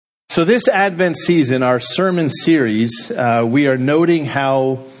So this Advent season, our sermon series, we are noting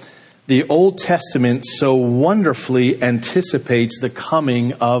how the Old Testament so wonderfully anticipates the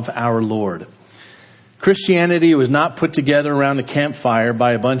coming of our Lord. Christianity was not put together around a campfire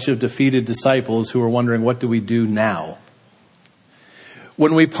by a bunch of defeated disciples who were wondering, what do we do now?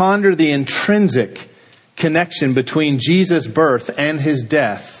 When we ponder the intrinsic connection between Jesus' birth and his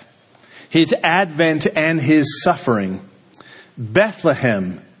death, his advent and his suffering,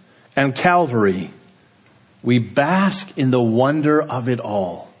 Bethlehem and Calvary, we bask in the wonder of it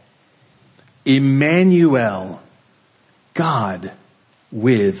all. Emmanuel, God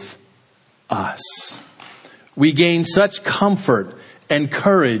with us. We gain such comfort and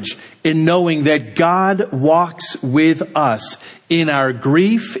courage in knowing that God walks with us in our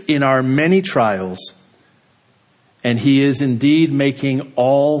grief, in our many trials, and he is indeed making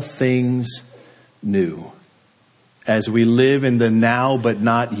all things new as we live in the now but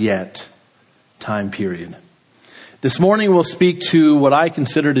not yet time period. This morning we'll speak to what I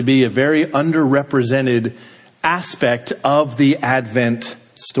consider to be a very underrepresented aspect of the Advent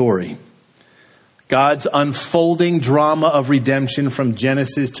story. God's unfolding drama of redemption from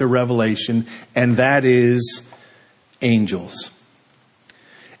Genesis to Revelation, and that is angels.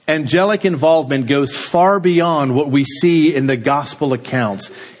 Angelic involvement goes far beyond what we see in the gospel accounts.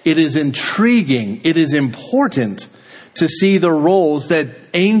 It is intriguing, it is important to see the roles that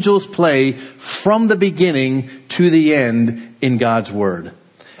angels play from the beginning to the end in God's Word.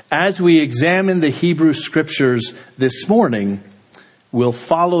 As we examine the Hebrew Scriptures this morning, we'll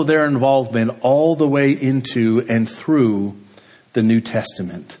follow their involvement all the way into and through the New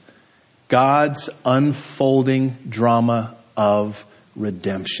Testament. God's unfolding drama of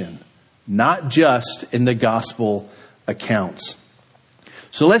redemption, not just in the gospel accounts.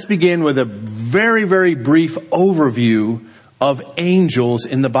 So let's begin with a very, very brief overview of angels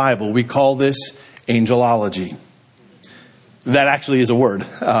in the Bible. We call this angelology. That actually is a word.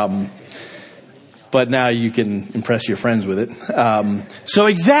 But now you can impress your friends with it. So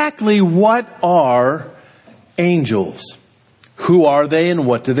exactly what are angels? Who are they and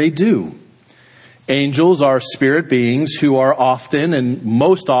what do they do? Angels are spirit beings who are often and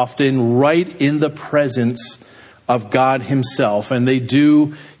most often right in the presence of God himself, and they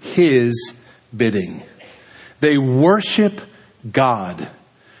do his bidding. They worship God.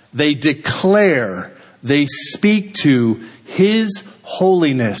 They declare, they speak to his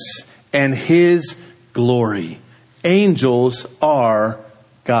holiness and his glory. Angels are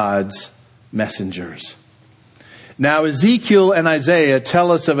God's messengers. Now, Ezekiel and Isaiah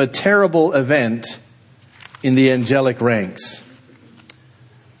tell us of a terrible event in the angelic ranks.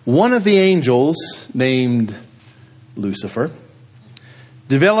 One of the angels, named Lucifer,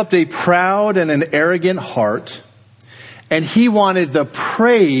 developed a proud and an arrogant heart, and he wanted the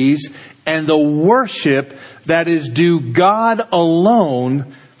praise and the worship that is due God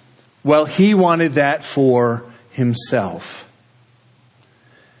alone. Well, he wanted that for himself.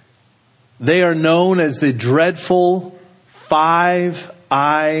 They are known as the dreadful 5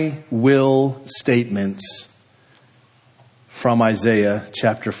 I will statements from Isaiah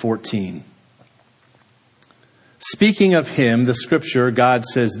chapter 14. Speaking of him, the scripture, God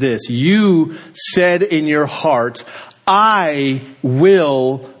says this: you said in your heart, I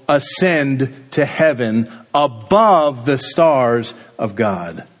will ascend to heaven above the stars of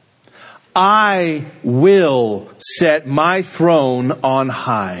God. I will set my throne on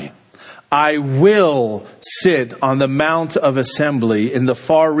high. I will sit on the mount of assembly in the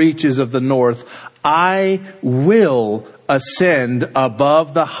far reaches of the north. I will ascend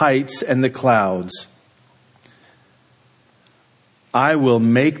above the heights and the clouds. I will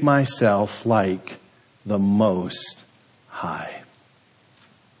make myself like the Most High.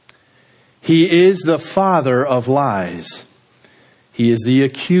 He is the father of lies. He is the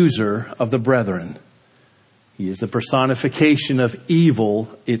accuser of the brethren. He is the personification of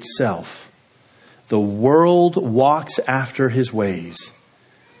evil itself. The world walks after his ways.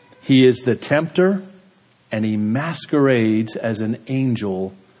 He is the tempter, and he masquerades as an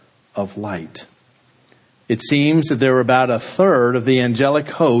angel of light. It seems that there were about a third of the angelic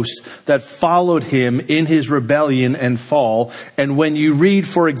host that followed him in his rebellion and fall. And when you read,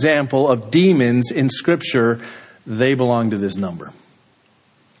 for example, of demons in Scripture, they belong to this number.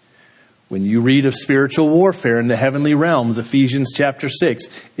 When you read of spiritual warfare in the heavenly realms, Ephesians chapter 6,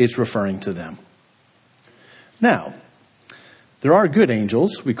 it's referring to them. Now, there are good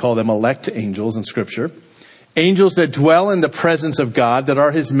angels. We call them elect angels in Scripture. Angels that dwell in the presence of God, that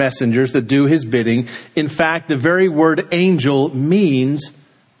are his messengers, that do his bidding. In fact, the very word angel means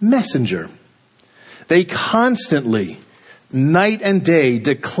messenger. They constantly night and day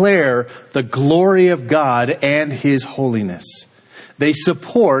declare the glory of God and His holiness. They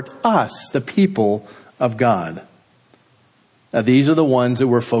support us, the people of God. Now, these are the ones that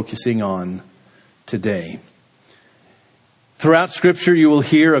we're focusing on today. Throughout Scripture, you will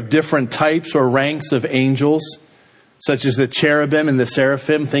hear of different types or ranks of angels, such as the cherubim and the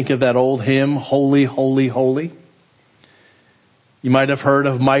seraphim. Think of that old hymn, Holy, Holy, Holy. You might have heard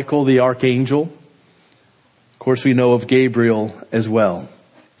of Michael, the archangel. Of course, we know of Gabriel as well.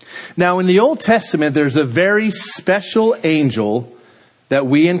 Now, in the Old Testament, there's a very special angel that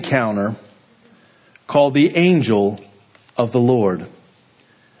we encounter called the angel of the Lord.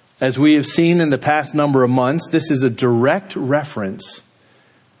 As we have seen in the past number of months, this is a direct reference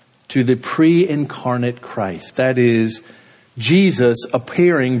to the pre-incarnate Christ. That is, Jesus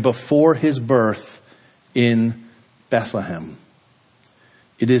appearing before His birth in Bethlehem.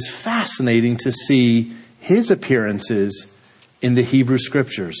 It is fascinating to see His appearances in the Hebrew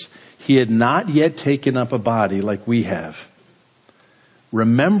Scriptures. He had not yet taken up a body like we have.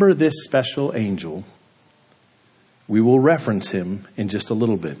 Remember this special angel. We will reference him in just a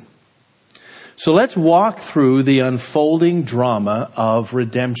little bit. So let's walk through the unfolding drama of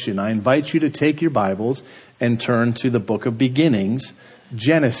redemption. I invite you to take your Bibles and turn to the book of beginnings,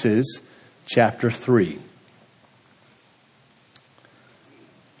 Genesis chapter 3.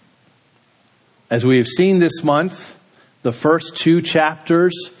 As we have seen this month, the first two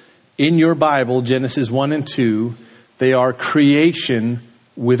chapters in your Bible, Genesis 1 and 2, they are creation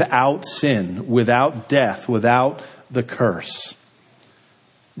without sin, without death, without the curse.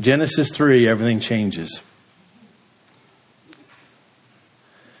 Genesis 3, everything changes.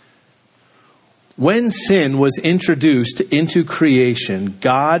 When sin was introduced into creation,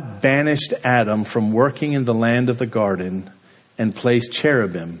 God banished Adam from working in the land of the garden and placed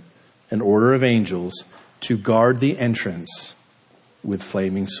cherubim, an order of angels, to guard the entrance with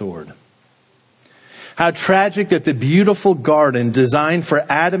flaming sword. How tragic that the beautiful garden designed for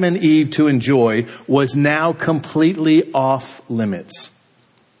Adam and Eve to enjoy was now completely off limits.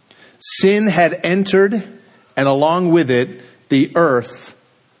 Sin had entered, and along with it, the earth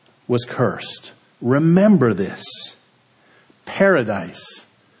was cursed. Remember this. Paradise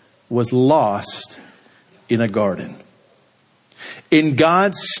was lost in a garden. In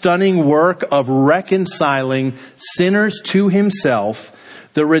God's stunning work of reconciling sinners to Himself,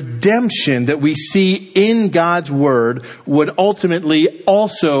 the redemption that we see in God's Word would ultimately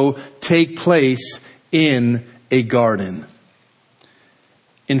also take place in a garden.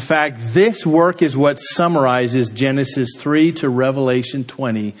 In fact, this work is what summarizes Genesis 3 to Revelation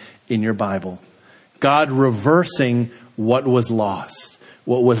 20 in your Bible. God reversing what was lost.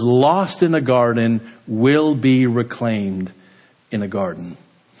 What was lost in a garden will be reclaimed in a garden.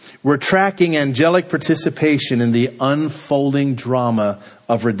 We're tracking angelic participation in the unfolding drama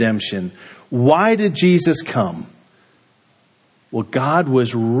of redemption. Why did Jesus come? Well, God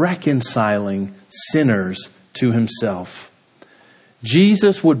was reconciling sinners to Himself.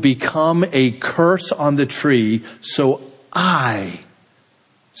 Jesus would become a curse on the tree so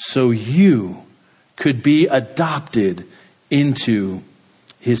you could be adopted into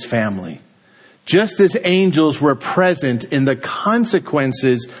His family. Just as angels were present in the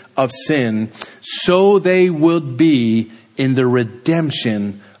consequences of sin, so they would be in the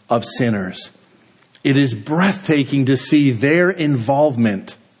redemption of sinners. It is breathtaking to see their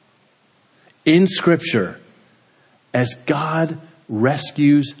involvement in Scripture as God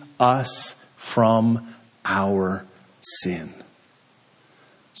rescues us from our sin.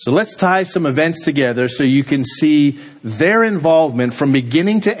 So let's tie some events together so you can see their involvement from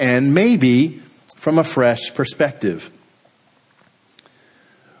beginning to end, maybe from a fresh perspective.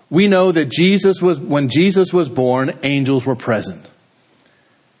 We know that when Jesus was born, angels were present.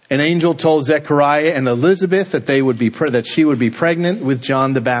 An angel told Zechariah and Elizabeth that she would be pregnant with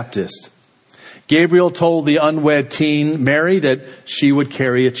John the Baptist. Gabriel told the unwed teen Mary that she would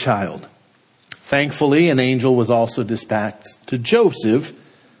carry a child. Thankfully, an angel was also dispatched to Joseph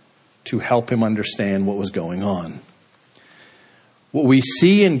to help him understand what was going on. What we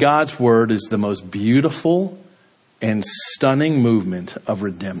see in God's Word is the most beautiful and stunning movement of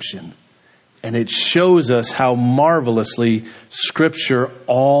redemption. And it shows us how marvelously Scripture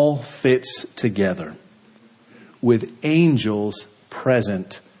all fits together, with angels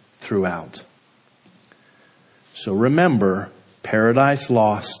present throughout. So remember, paradise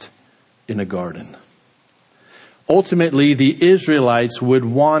lost in a garden. Ultimately, the Israelites would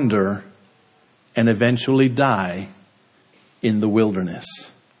wander and eventually die in the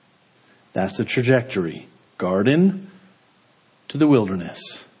wilderness. That's the trajectory. Garden to the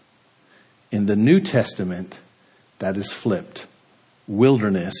wilderness. In the New Testament, That is flipped.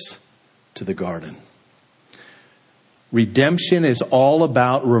 Wilderness to the garden. Redemption is all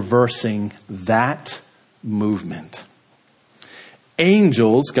about reversing that movement.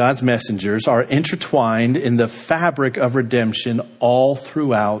 Angels, God's messengers, are intertwined in the fabric of redemption all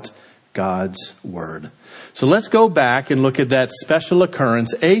throughout God's word. So let's go back and look at that special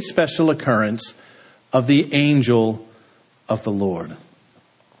occurrence, a special occurrence of the angel of the Lord.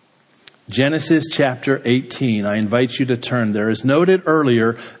 Genesis chapter 18. I invite you to turn there. As noted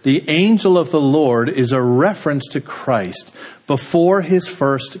earlier, the angel of the Lord is a reference to Christ before his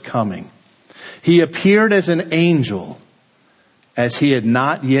first coming. He appeared as an angel as he had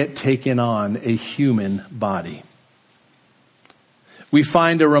not yet taken on a human body. We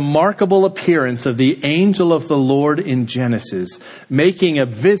find a remarkable appearance of the angel of the Lord in Genesis, making a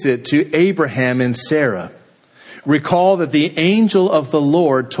visit to Abraham and Sarah. Recall that the angel of the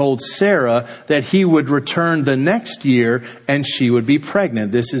Lord told Sarah that he would return the next year and she would be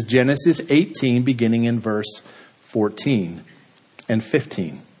pregnant. This is Genesis 18, beginning in verse 14 and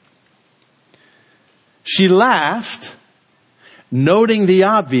 15. She laughed, noting the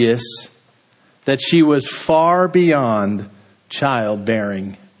obvious that she was far beyond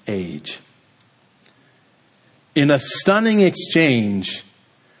childbearing age. In a stunning exchange,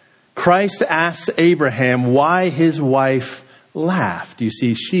 Christ asks Abraham why his wife laughed. You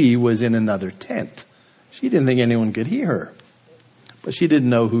see, she was in another tent. She didn't think anyone could hear her, but she didn't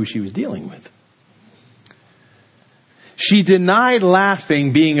know who she was dealing with. She denied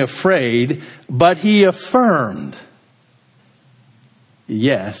laughing, being afraid, but he affirmed,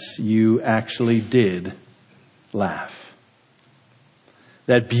 yes, you actually did laugh.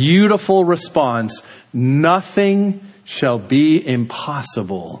 That beautiful response, nothing shall be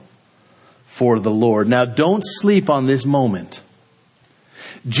impossible for the Lord. Now, don't sleep on this moment.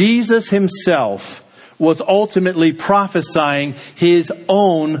 Jesus himself was ultimately prophesying his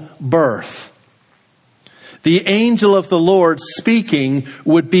own birth. The angel of the Lord speaking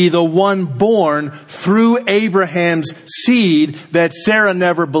would be the one born through Abraham's seed that Sarah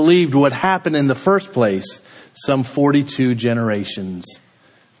never believed would happen in the first place, some 42 generations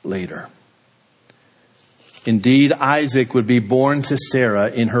later. Indeed, Isaac would be born to Sarah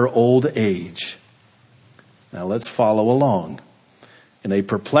in her old age. Now let's follow along. In a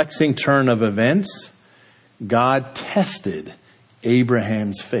perplexing turn of events, God tested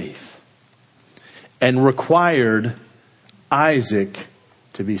Abraham's faith and required Isaac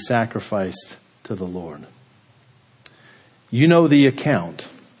to be sacrificed to the Lord. You know the account.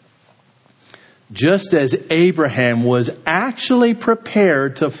 Just as Abraham was actually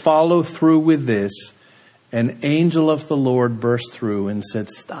prepared to follow through with this, an angel of the Lord burst through and said,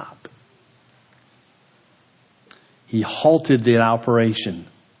 "Stop." He halted the operation.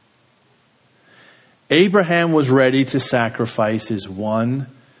 Abraham was ready to sacrifice his one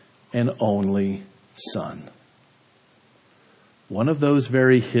and only son. One of those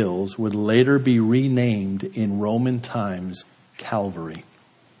very hills would later be renamed in Roman times Calvary.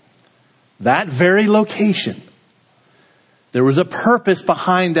 That very location. There was a purpose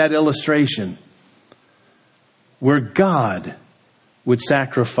behind that illustration, where God would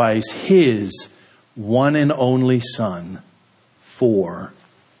sacrifice his one and only son for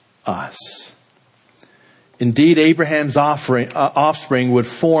us. Indeed, Abraham's offspring would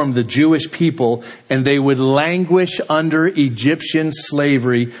form the Jewish people, and they would languish under Egyptian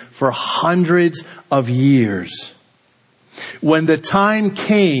slavery for hundreds of years. When the time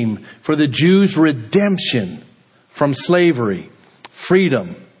came for the Jews' redemption from slavery,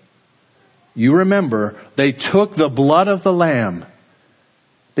 freedom, you remember, they took the blood of the lamb.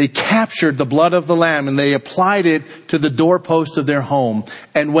 They captured the blood of the lamb and they applied it to the doorpost of their home.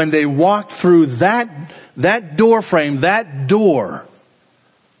 And when they walked through that door frame, that door,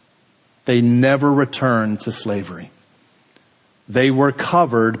 they never returned to slavery. They were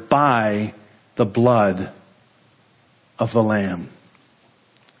covered by the blood of the lamb.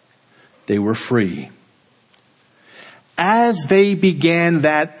 They were free. As they began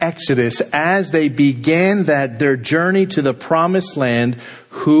that exodus, as they began their journey to the promised land,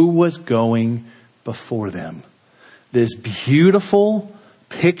 who was going before them? This beautiful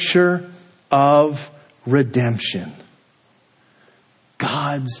picture of redemption.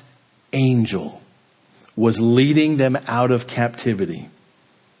 God's angel was leading them out of captivity.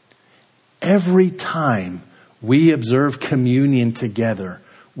 Every time we observe communion together,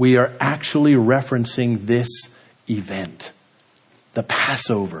 we are actually referencing this event, the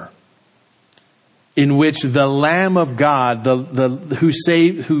Passover, in which the Lamb of God, who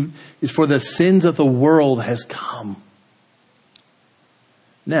is for the sins of the world, has come.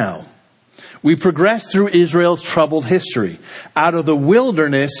 Now, We progress through Israel's troubled history. Out of the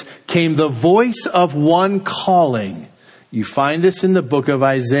wilderness came the voice of one calling. You find this in the book of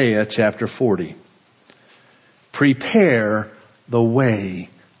Isaiah, chapter 40. Prepare the way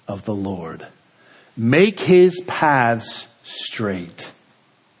of the Lord. Make his paths straight.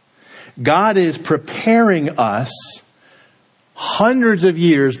 God is preparing us hundreds of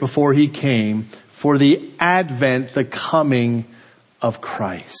years before he came for the advent, the coming of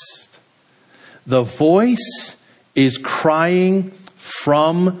Christ. The voice is crying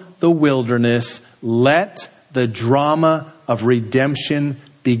from the wilderness, let the drama of redemption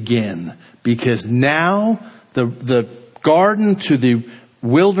begin. Because now the garden to the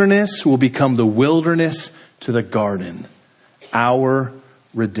wilderness will become the wilderness to the garden. Our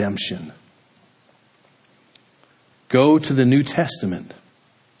redemption. Go to the New Testament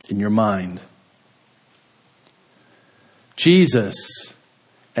in your mind. Jesus,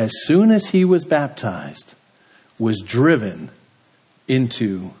 as soon as he was baptized, was driven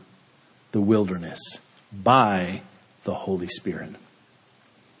into the wilderness by the Holy Spirit.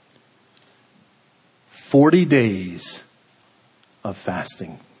 40 days of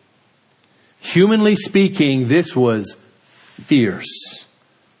fasting. Humanly speaking, this was fierce.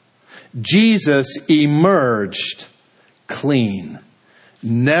 Jesus emerged clean,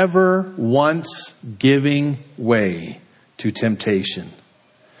 never once giving way to temptation.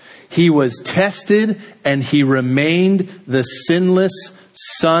 He was tested and he remained the sinless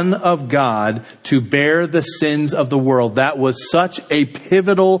Son of God to bear the sins of the world. That was such a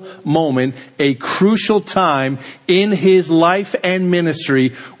pivotal moment, a crucial time in his life and ministry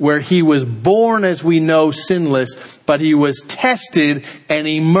where he was born, as we know, sinless, but he was tested and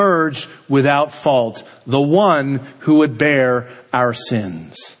emerged without fault, the one who would bear our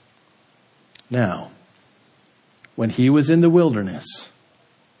sins. Now, when he was in the wilderness,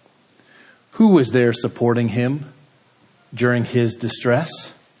 who was there supporting him during his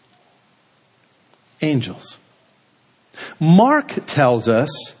distress? Angels. Mark tells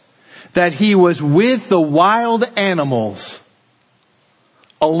us that he was with the wild animals,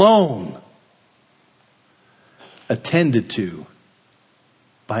 alone, attended to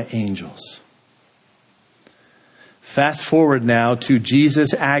by angels. Fast forward now to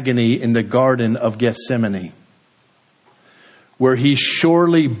Jesus' agony in the Garden of Gethsemane, where he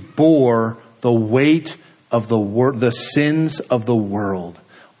surely bore the weight of the sins of the world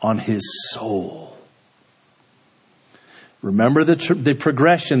on his soul. Remember the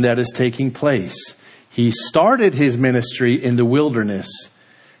progression that is taking place. He started his ministry in the wilderness,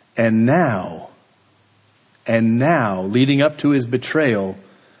 and now, leading up to his betrayal,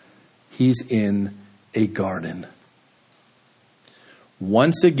 he's in a garden.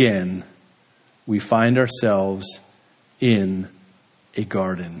 Once again, we find ourselves in a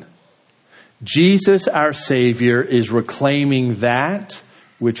garden. Jesus, our Savior, is reclaiming that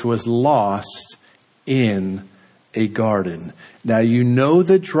which was lost in a garden. Now, you know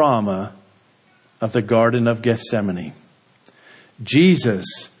the drama of the Garden of Gethsemane.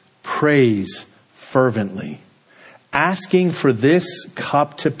 Jesus prays fervently, asking for this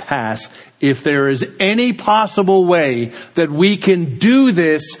cup to pass if there is any possible way that we can do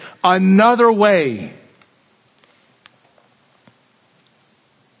this another way.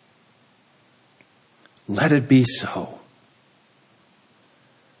 Let it be so.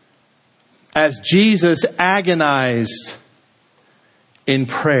 As Jesus agonized in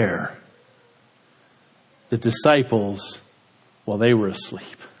prayer, the disciples, well, they were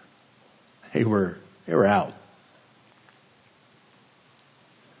asleep. They were out.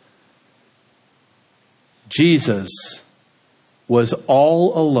 Jesus was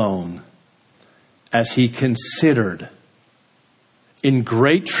all alone as he considered in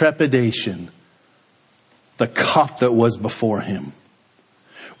great trepidation the cup that was before him,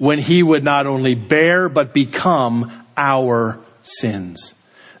 when he would not only bear but become our sins.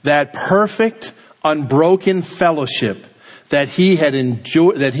 That perfect, unbroken fellowship that he had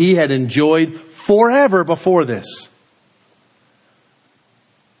enjoyed forever before this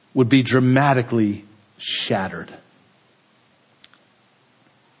would be dramatically shattered.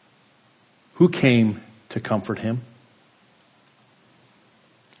 Who came to comfort him?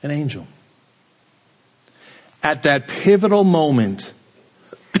 An angel. At that pivotal moment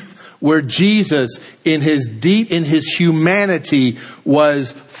where Jesus in his humanity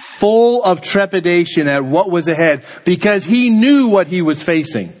was full of trepidation at what was ahead, because he knew what he was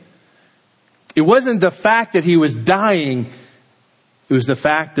facing. It wasn't the fact that he was dying. It was the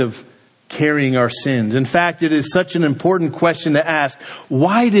fact of carrying our sins. In fact, it is such an important question to ask.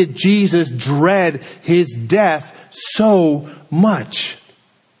 Why did Jesus dread his death so much?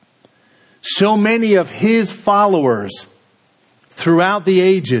 So many of his followers throughout the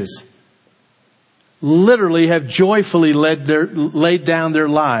ages literally have joyfully laid down their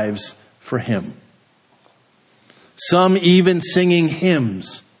lives for him. Some even singing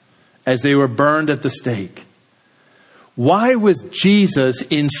hymns as they were burned at the stake. Why was Jesus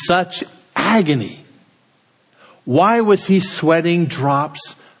in such agony? Why was he sweating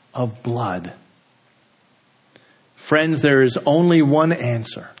drops of blood? Friends, there is only one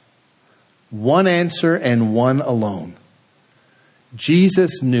answer. One answer and one alone.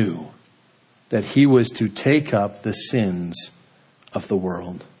 Jesus knew that he was to take up the sins of the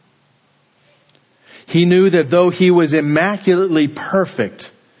world. He knew that though he was immaculately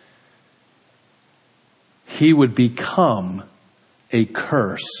perfect, he would become a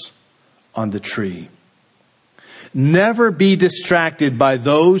curse on the tree. Never be distracted by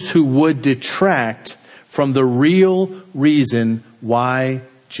those who would detract from the real reason why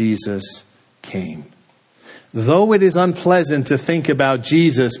Jesus came. Though it is unpleasant to think about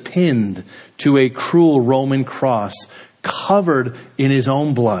Jesus pinned to a cruel Roman cross, covered in his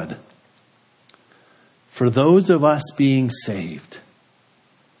own blood, for those of us being saved,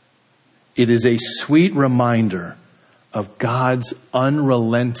 it is a sweet reminder of God's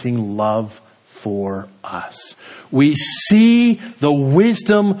unrelenting love for us. We see the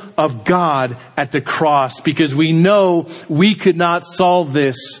wisdom of God at the cross because we know we could not solve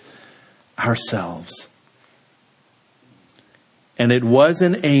this ourselves. And it was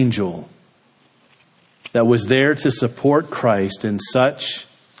an angel that was there to support Christ in such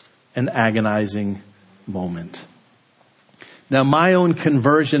an agonizing moment. Now, my own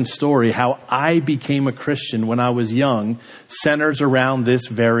conversion story, how I became a Christian when I was young, centers around this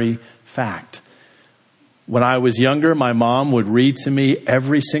very fact. When I was younger, my mom would read to me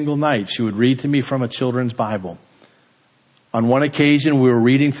every single night. She would read to me from a children's Bible. On one occasion, we were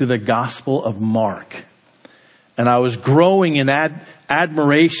reading through the Gospel of Mark. And I was growing in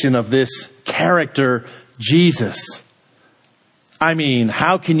admiration of this character, Jesus. I mean,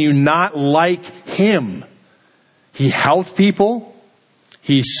 how can you not like him? He helped people.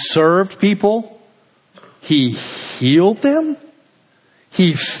 He served people. He healed them.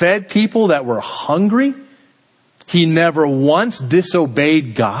 He fed people that were hungry. He never once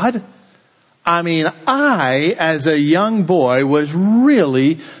disobeyed God. I mean, I, as a young boy, was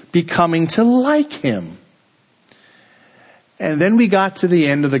really becoming to like him. And then we got to the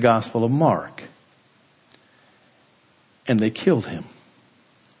end of the Gospel of Mark. And they killed him.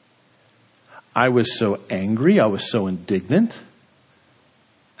 I was so angry. I was so indignant.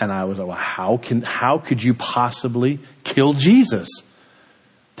 And I was like, well, how could you possibly kill Jesus?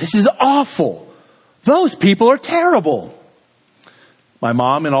 This is awful. Those people are terrible. My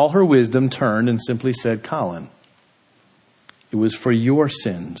mom, in all her wisdom, turned and simply said, Colin, it was for your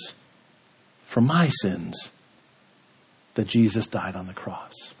sins, for my sins, that Jesus died on the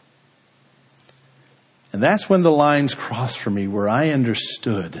cross. And that's when the lines crossed for me where I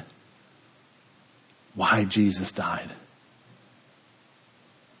understood why Jesus died.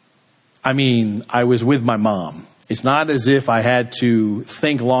 I mean, I was with my mom. It's not as if I had to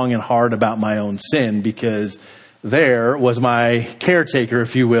think long and hard about my own sin, because there was my caretaker,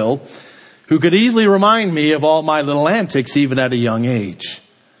 if you will, who could easily remind me of all my little antics even at a young age.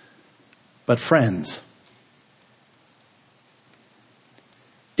 But friends,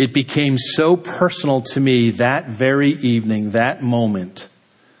 it became so personal to me that very evening, that moment.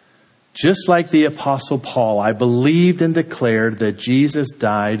 Just like the Apostle Paul, I believed and declared that Jesus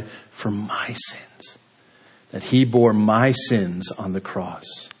died for my sins, that he bore my sins on the cross.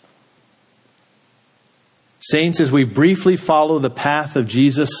 Saints, as we briefly follow the path of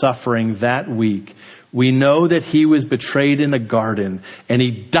Jesus' suffering that week, we know that he was betrayed in a garden, and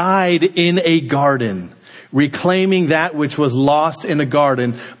he died in a garden, reclaiming that which was lost in a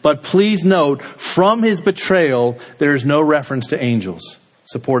garden. But please note, from his betrayal, there is no reference to angels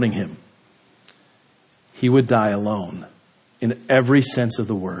supporting him. He would die alone in every sense of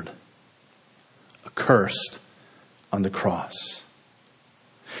the word, accursed on the cross.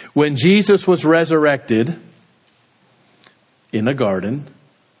 When Jesus was resurrected in a garden,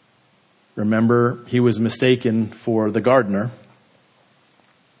 remember, he was mistaken for the gardener.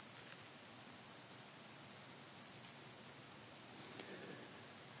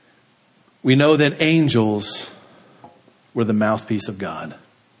 We know that angels were the mouthpiece of God.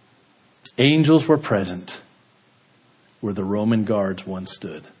 Angels were present where the Roman guards once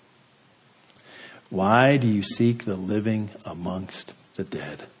stood. Why do you seek the living amongst the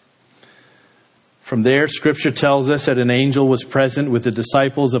dead? From there, Scripture tells us that an angel was present with the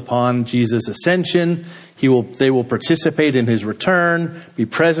disciples upon Jesus' ascension. They will participate in his return, be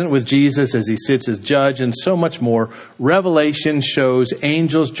present with Jesus as he sits as judge, and so much more. Revelation shows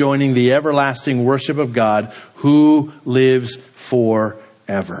angels joining the everlasting worship of God who lives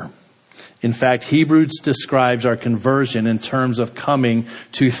forever. In fact, Hebrews describes our conversion in terms of coming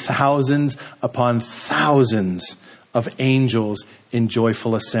to thousands upon thousands of angels in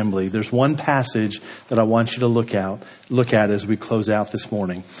joyful assembly. There's one passage that I want you to look at as we close out this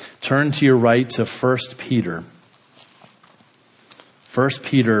morning. Turn to your right to 1 Peter. 1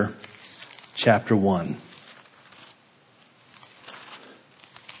 Peter chapter 1.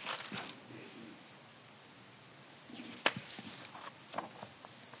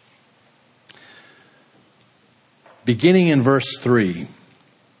 Beginning in verse 3,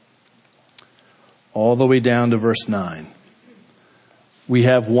 all the way down to verse 9, we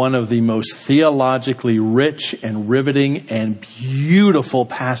have one of the most theologically rich and riveting and beautiful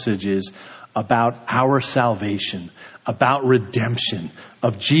passages about our salvation, about redemption,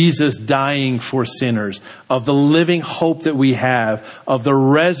 of Jesus dying for sinners, of the living hope that we have, of the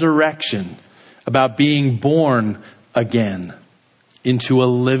resurrection, about being born again into a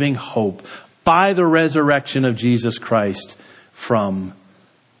living hope by the resurrection of Jesus Christ from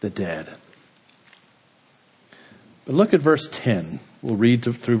the dead. But look at verse 10. We'll read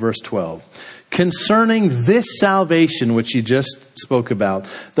through verse 12. Concerning this salvation, which he just spoke about,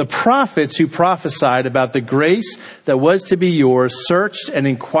 the prophets who prophesied about the grace that was to be yours searched and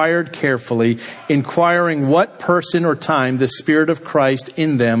inquired carefully, inquiring what person or time the Spirit of Christ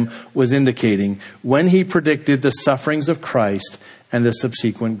in them was indicating when he predicted the sufferings of Christ and the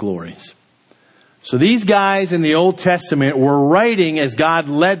subsequent glories. So these guys in the Old Testament were writing as God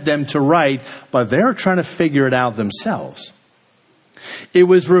led them to write, but they're trying to figure it out themselves. It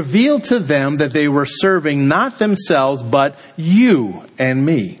was revealed to them that they were serving not themselves, but you and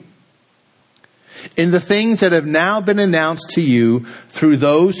me, in the things that have now been announced to you through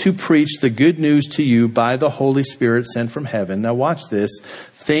those who preach the good news to you by the Holy Spirit sent from heaven. Now watch this.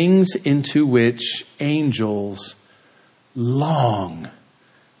 Things into which angels long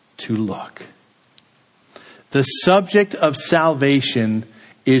to look. The subject of salvation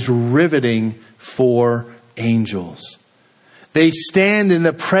is riveting for angels. They stand in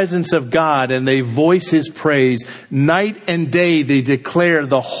the presence of God and they voice his praise. Night and day they declare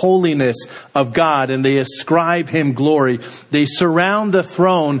the holiness of God and they ascribe him glory. They surround the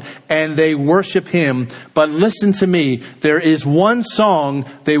throne and they worship him. But listen to me, there is one song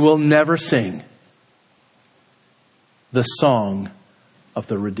they will never sing. The song of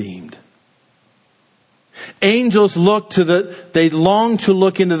the redeemed. Angels they long to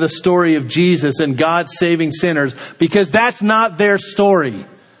look into the story of Jesus and God saving sinners because that's not their story.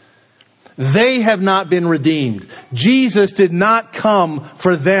 They have not been redeemed. Jesus did not come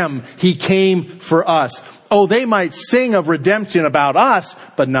for them. He came for us. Oh, they might sing of redemption about us,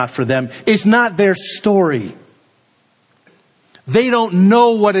 but not for them. It's not their story. They don't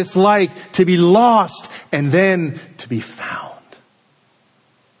know what it's like to be lost and then to be found.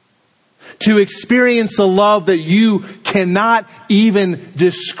 To experience a love that you cannot even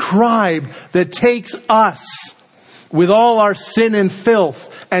describe, that takes us with all our sin and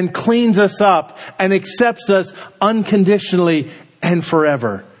filth and cleans us up and accepts us unconditionally and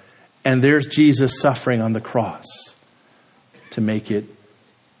forever. And there's Jesus suffering on the cross to make it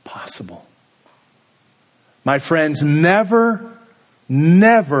possible. My friends, never,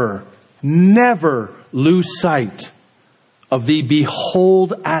 never, never lose sight of the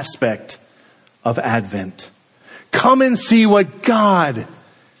behold aspect of Advent. Come and see what God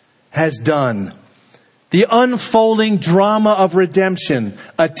has done. The unfolding drama of redemption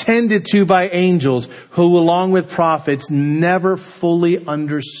attended to by angels who, along with prophets, never fully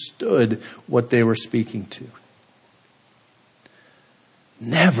understood what they were speaking to.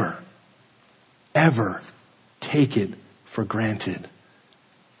 Never, ever take it for granted.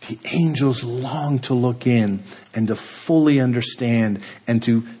 The angels long to look in and to fully understand and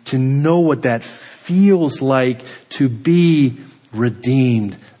to know what that feels like to be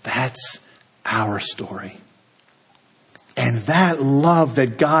redeemed. That's our story. And that love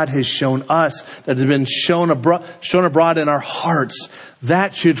that God has shown us, that has been shown abroad in our hearts,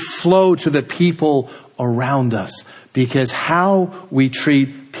 that should flow to the people around us. Because how we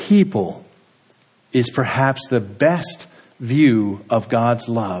treat people is perhaps the best view of God's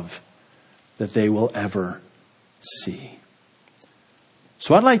love that they will ever see.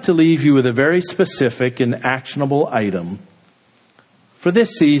 So I'd like to leave you with a very specific and actionable item for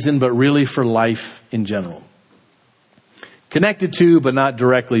this season, but really for life in general. Connected to, but not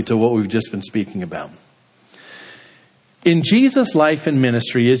directly to what we've just been speaking about. In Jesus' life and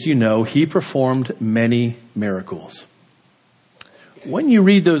ministry, as you know, he performed many miracles. When you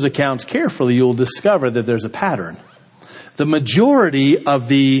read those accounts carefully, you'll discover that there's a pattern. The majority of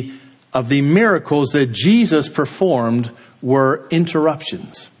the miracles that Jesus performed were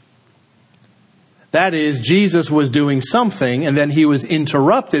interruptions. That is, Jesus was doing something and then he was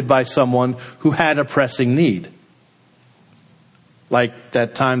interrupted by someone who had a pressing need. Like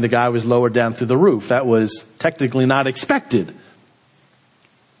that time the guy was lowered down through the roof. That was technically not expected.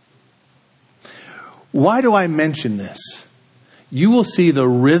 Why do I mention this? You will see the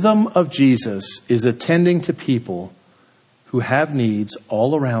rhythm of Jesus is attending to people who have needs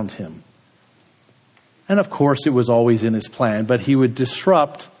all around him. And of course, it was always in his plan, but he would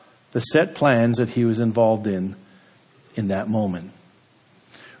disrupt the set plans that he was involved in that moment.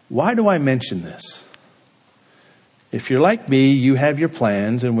 Why do I mention this? If you're like me, you have your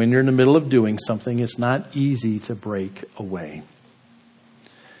plans, and when you're in the middle of doing something, it's not easy to break away.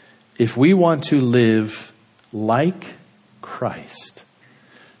 If we want to live like Christ,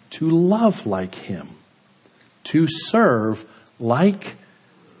 to love like him, to serve like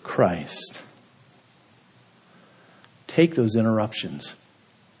Christ, take those interruptions.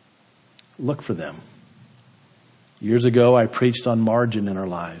 Look for them. Years ago, I preached on margin in our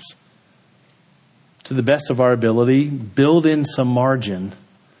lives. To the best of our ability, build in some margin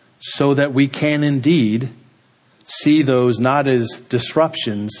so that we can indeed see those not as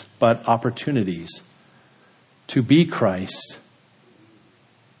disruptions, but opportunities to be Christ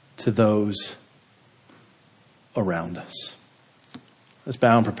to those around us. Let's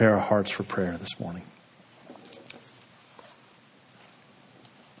bow and prepare our hearts for prayer this morning.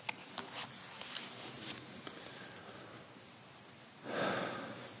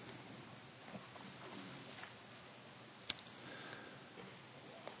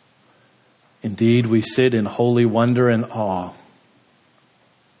 Indeed, we sit in holy wonder and awe.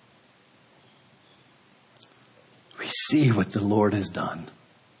 We see what the Lord has done.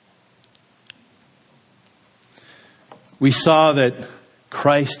 We saw that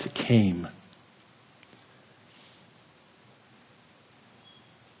Christ came.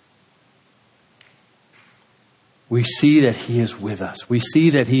 We see that he is with us. We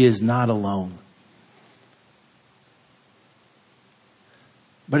see that he is not alone.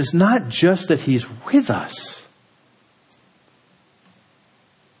 But it's not just that he's with us,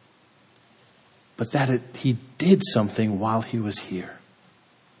 but that he did something while he was here.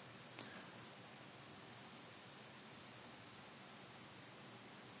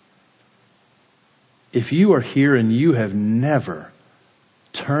 If you are here and you have never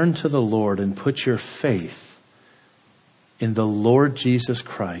turned to the Lord and put your faith in the Lord Jesus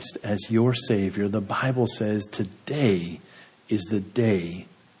Christ as your Savior, the Bible says today is the day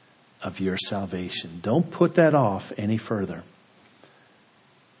of your salvation. Don't put that off any further.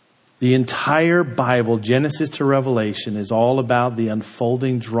 The entire Bible, Genesis to Revelation, is all about the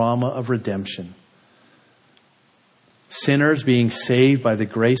unfolding drama of redemption. Sinners being saved by the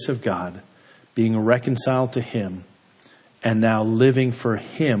grace of God, being reconciled to him, and now living for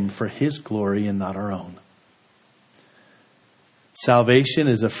him, for his glory and not our own. Salvation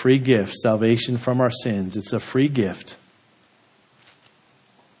is a free gift. Salvation from our sins. It's a free gift.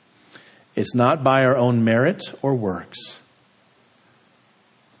 It's not by our own merit or works,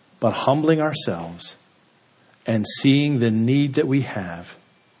 but humbling ourselves and seeing the need that we have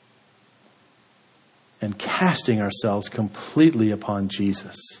and casting ourselves completely upon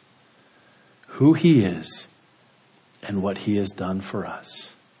Jesus, who he is and what he has done for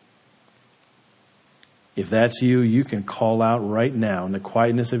us. If that's you, you can call out right now in the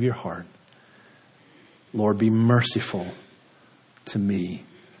quietness of your heart, Lord, be merciful to me,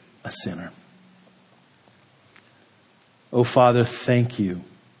 a sinner. Oh, Father, thank you.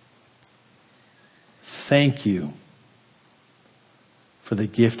 Thank you for the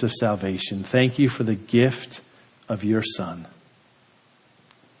gift of salvation. Thank you for the gift of your Son.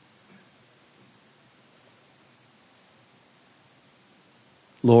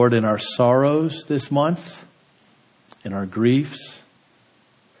 Lord, in our sorrows this month, in our griefs,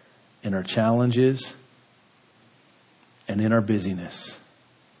 in our challenges, and in our busyness,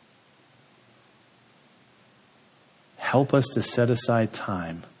 help us to set aside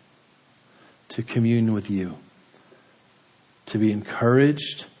time to commune with you, to be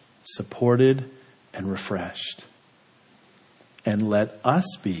encouraged, supported, and refreshed. And let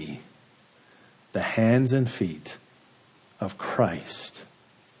us be the hands and feet of Christ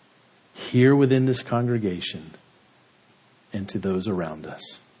here within this congregation and to those around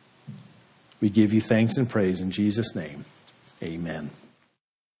us. We give you thanks and praise in Jesus' name. Amen.